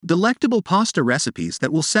Delectable pasta recipes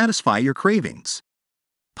that will satisfy your cravings.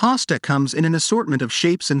 Pasta comes in an assortment of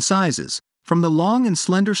shapes and sizes, from the long and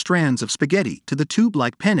slender strands of spaghetti to the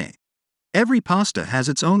tube-like penne. Every pasta has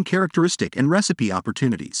its own characteristic and recipe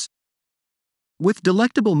opportunities. With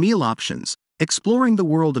delectable meal options, exploring the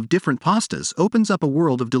world of different pastas opens up a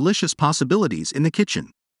world of delicious possibilities in the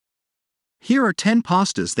kitchen. Here are 10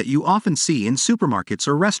 pastas that you often see in supermarkets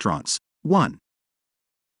or restaurants. 1.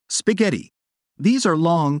 Spaghetti. These are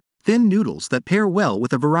long, thin noodles that pair well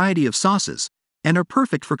with a variety of sauces, and are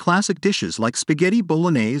perfect for classic dishes like spaghetti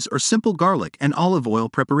bolognese or simple garlic and olive oil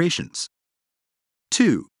preparations.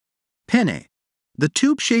 2. Penne. The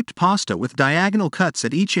tube-shaped pasta with diagonal cuts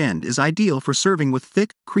at each end is ideal for serving with thick,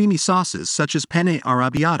 creamy sauces such as penne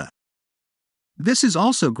arrabbiata. This is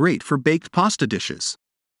also great for baked pasta dishes.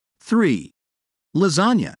 3.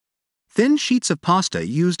 Lasagna. Thin sheets of pasta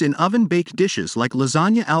used in oven-baked dishes like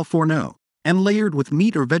lasagna al forno, and layered with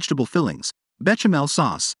meat or vegetable fillings, bechamel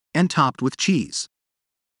sauce, and topped with cheese.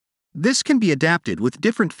 This can be adapted with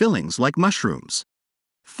different fillings like mushrooms.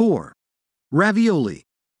 4. Ravioli.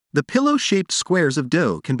 The pillow-shaped squares of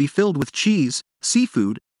dough can be filled with cheese,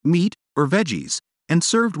 seafood, meat, or veggies, and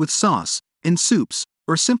served with sauce, in soups,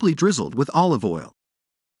 or simply drizzled with olive oil.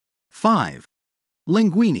 5.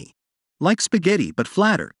 Linguine. Like spaghetti but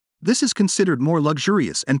flatter, this is considered more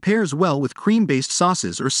luxurious and pairs well with cream-based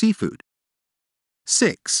sauces or seafood.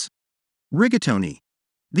 6. Rigatoni.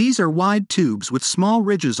 These are wide tubes with small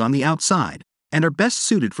ridges on the outside, and are best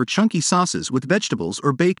suited for chunky sauces with vegetables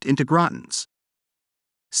or baked into gratins.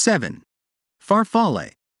 7.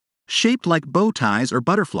 Farfalle. Shaped like bow ties or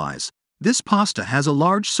butterflies, this pasta has a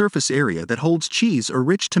large surface area that holds cheese or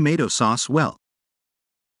rich tomato sauce well.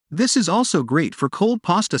 This is also great for cold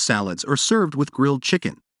pasta salads or served with grilled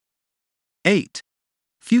chicken. 8.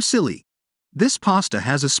 Fusilli. This pasta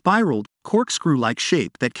has a spiraled, corkscrew-like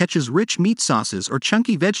shape that catches rich meat sauces or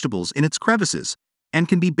chunky vegetables in its crevices, and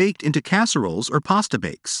can be baked into casseroles or pasta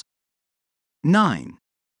bakes. 9.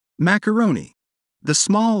 Macaroni. The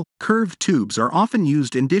small, curved tubes are often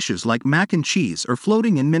used in dishes like mac and cheese or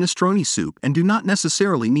floating in minestrone soup and do not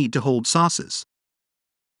necessarily need to hold sauces.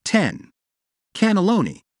 10.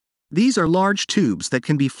 Cannelloni. These are large tubes that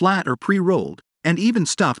can be flat or pre-rolled, and even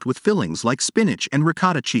stuffed with fillings like spinach and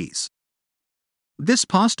ricotta cheese. This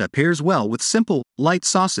pasta pairs well with simple, light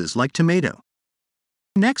sauces like tomato.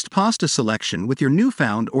 Next pasta selection with your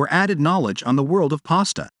newfound or added knowledge on the world of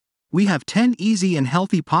pasta. We have 10 easy and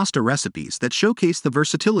healthy pasta recipes that showcase the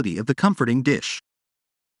versatility of the comforting dish.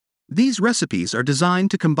 These recipes are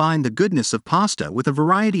designed to combine the goodness of pasta with a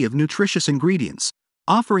variety of nutritious ingredients,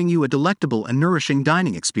 offering you a delectable and nourishing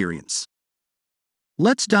dining experience.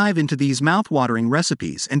 Let's dive into these mouth-watering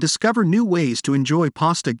recipes and discover new ways to enjoy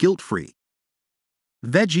pasta guilt-free.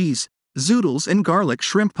 Veggies, zoodles and garlic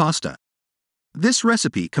shrimp pasta. This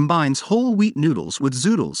recipe combines whole wheat noodles with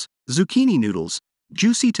zoodles, zucchini noodles,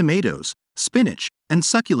 juicy tomatoes, spinach, and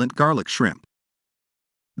succulent garlic shrimp.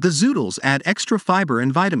 The zoodles add extra fiber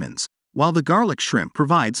and vitamins, while the garlic shrimp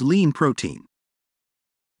provides lean protein.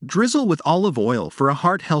 Drizzle with olive oil for a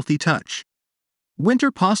heart-healthy touch. Winter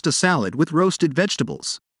pasta salad with roasted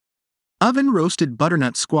vegetables. Oven-roasted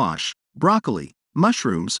butternut squash, broccoli,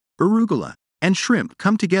 mushrooms, arugula, and shrimp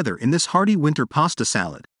come together in this hearty winter pasta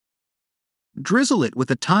salad. Drizzle it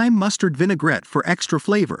with a thyme mustard vinaigrette for extra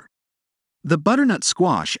flavor. The butternut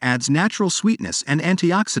squash adds natural sweetness and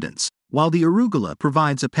antioxidants, while the arugula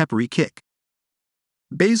provides a peppery kick.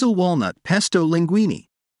 Basil walnut pesto linguine.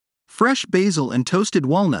 Fresh basil and toasted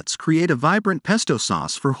walnuts create a vibrant pesto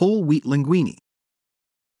sauce for whole wheat linguine.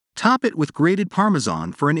 Top it with grated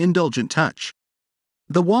parmesan for an indulgent touch.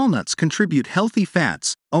 The walnuts contribute healthy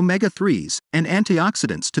fats, omega-3s, and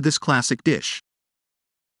antioxidants to this classic dish.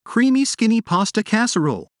 Creamy skinny pasta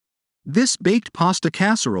casserole. This baked pasta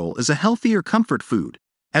casserole is a healthier comfort food,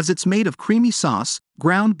 as it's made of creamy sauce,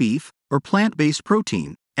 ground beef, or plant-based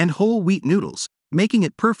protein, and whole wheat noodles, making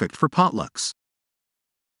it perfect for potlucks.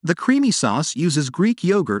 The creamy sauce uses Greek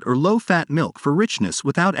yogurt or low-fat milk for richness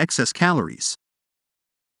without excess calories.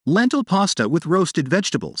 Lentil pasta with roasted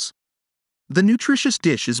vegetables. The nutritious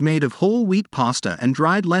dish is made of whole wheat pasta and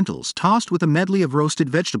dried lentils tossed with a medley of roasted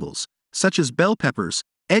vegetables, such as bell peppers,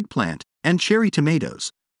 eggplant, and cherry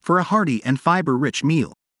tomatoes, for a hearty and fiber-rich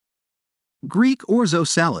meal. Greek orzo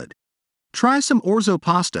salad. Try some orzo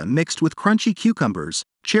pasta mixed with crunchy cucumbers,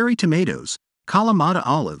 cherry tomatoes, Kalamata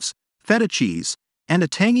olives, feta cheese, and a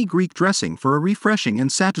tangy Greek dressing for a refreshing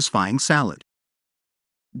and satisfying salad.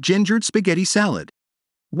 Gingered spaghetti salad.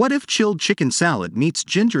 What if chilled chicken salad meets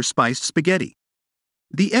ginger-spiced spaghetti?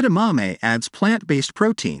 The edamame adds plant-based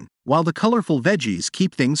protein, while the colorful veggies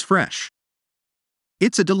keep things fresh.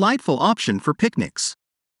 It's a delightful option for picnics.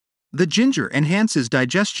 The ginger enhances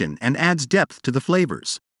digestion and adds depth to the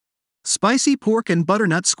flavors. Spicy pork and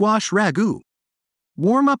butternut squash ragu.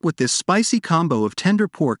 Warm up with this spicy combo of tender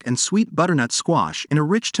pork and sweet butternut squash in a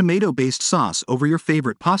rich tomato-based sauce over your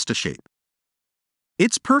favorite pasta shape.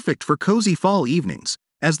 It's perfect for cozy fall evenings,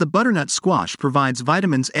 as the butternut squash provides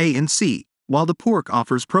vitamins A and C, while the pork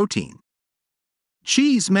offers protein.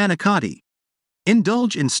 Cheese manicotti.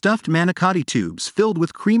 Indulge in stuffed manicotti tubes filled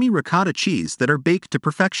with creamy ricotta cheese that are baked to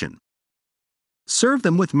perfection. Serve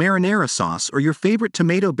them with marinara sauce or your favorite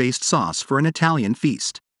tomato-based sauce for an Italian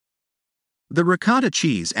feast. The ricotta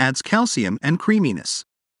cheese adds calcium and creaminess.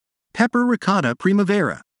 Pepper ricotta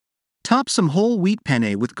primavera. Top some whole wheat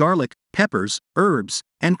penne with garlic, peppers, herbs,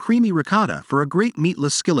 and creamy ricotta for a great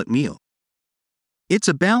meatless skillet meal. It's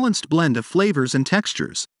a balanced blend of flavors and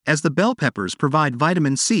textures, as the bell peppers provide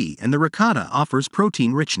vitamin C and the ricotta offers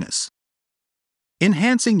protein richness.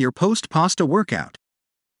 Enhancing your post-pasta workout.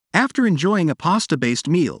 After enjoying a pasta-based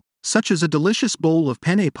meal, such as a delicious bowl of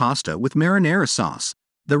penne pasta with marinara sauce,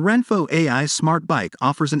 the Renpho AI Smart Bike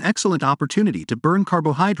offers an excellent opportunity to burn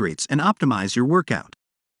carbohydrates and optimize your workout.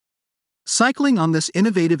 Cycling on this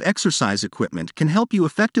innovative exercise equipment can help you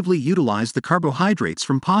effectively utilize the carbohydrates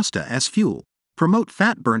from pasta as fuel, promote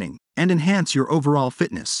fat burning, and enhance your overall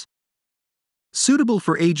fitness. Suitable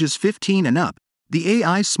for ages 15 and up, the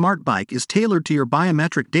AI Smart Bike is tailored to your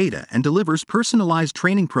biometric data and delivers personalized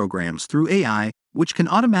training programs through AI, which can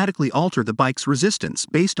automatically alter the bike's resistance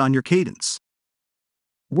based on your cadence.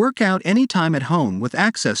 Work out anytime at home with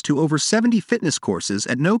access to over 70 fitness courses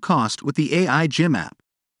at no cost with the AI Gym app.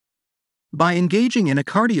 By engaging in a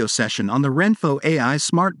cardio session on the Renpho AI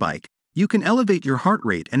Smart Bike, you can elevate your heart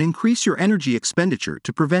rate and increase your energy expenditure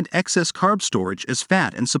to prevent excess carb storage as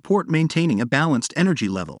fat and support maintaining a balanced energy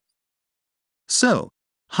level. So,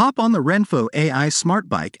 hop on the Renpho AI Smart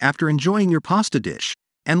Bike after enjoying your pasta dish,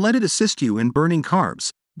 and let it assist you in burning carbs,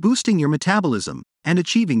 boosting your metabolism, and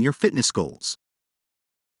achieving your fitness goals.